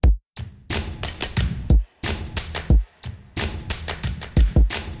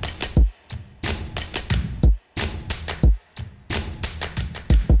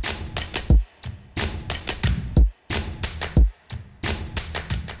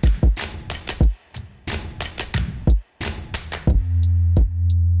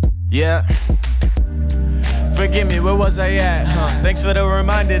Yeah. Forgive me, where was I at, Thanks for the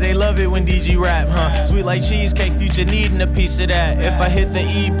reminder, they love it when DG rap, Sweet like cheesecake, future needing a piece of that. If I hit the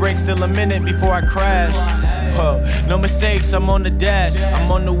E-brake, still a minute before I crash. No mistakes, I'm on the dash.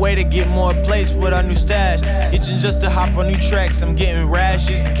 I'm on the way to get more plates with our new stash. Itching just to hop on new tracks, I'm getting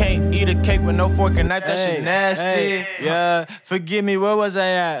rashes. Can't eat a cake with no fork and knife, that shit nasty. Yeah, forgive me, where was I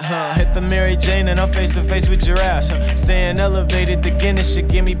at, Hit the Mary Jane and I'm face to face with your ass, Staying elevated, the Guinness should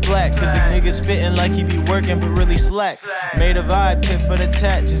give me plaque. Cause a nigga spitting like he be working but really slack. Made a vibe, tip for the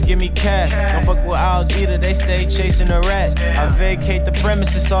tat, just give me cash. Don't fuck with owls either, they stay chasing the rats. I vacate the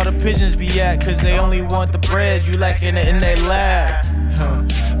premises, all the pigeons be at. Cause they only want the bread, you lacking it in they lab.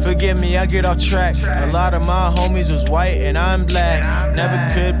 Forgive me, I get off track. A lot of my homies was white and I'm black.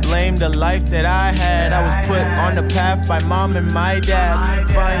 Never could blame the life that I had. I was put on the path by mom and my dad.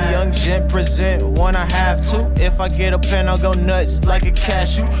 Fine young gent, present one I have to. If I get a pen, I'll go nuts like a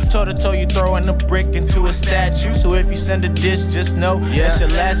cashew. Toe to toe, you throwing a brick into a statue. So if you send a dish, just know that's your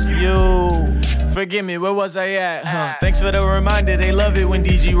last view. Forgive me, where was I at, Thanks for the reminder, they love it when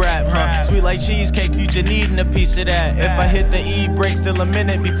DG rap, Sweet like cheesecake, future needing a piece of that. If I hit the E-brake, still a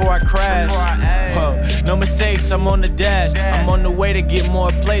minute before I crash. No mistakes, I'm on the dash. I'm on the way to get more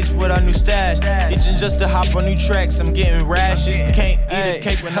plates with our new stash. Itching just to hop on new tracks, I'm getting rashes. Can't eat a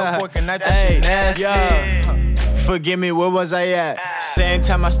cake with no fork and knife, that shit nasty. Forgive me, where was I at? Same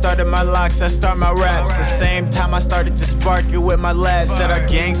time I started my locks, I start my raps. The same time I started to spark it with my lads. Said our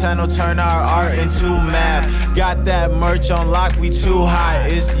gang sign will turn our art into math. Got that merch on lock, we too high.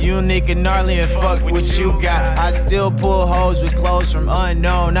 It's unique and gnarly and fuck what you got. I still pull hoes with clothes from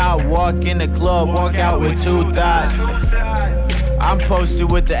unknown. I walk in the club, walk out with two thoughts. I'm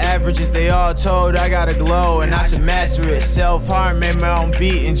posted with the averages, they all told I gotta glow and I should master it. Self-harm, made my own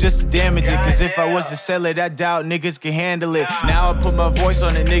beat and just to damage it. Cause if I was to sell it, I doubt niggas can handle it. Now I put my voice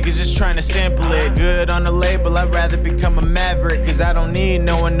on it, niggas just trying to sample it. Good on the label, I'd rather become a maverick. Cause I don't need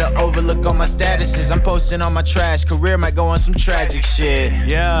no one to overlook all my statuses. I'm posting on my trash, career might go on some tragic shit.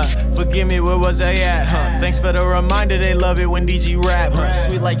 Yeah, forgive me, where was I at, Thanks for the reminder, they love it when DG rap,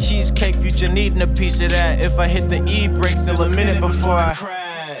 Sweet like cheesecake, future needing a piece of that. If I hit the E-brake, still a minute before I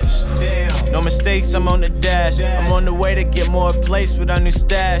crash. Damn. No mistakes, I'm on the dash. I'm on the way to get more plates with our new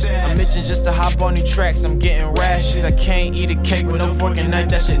stash. I'm itching just to hop on new tracks, I'm getting rashes. I can't eat a cake with no fork and knife,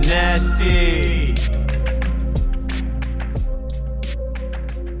 that shit nasty.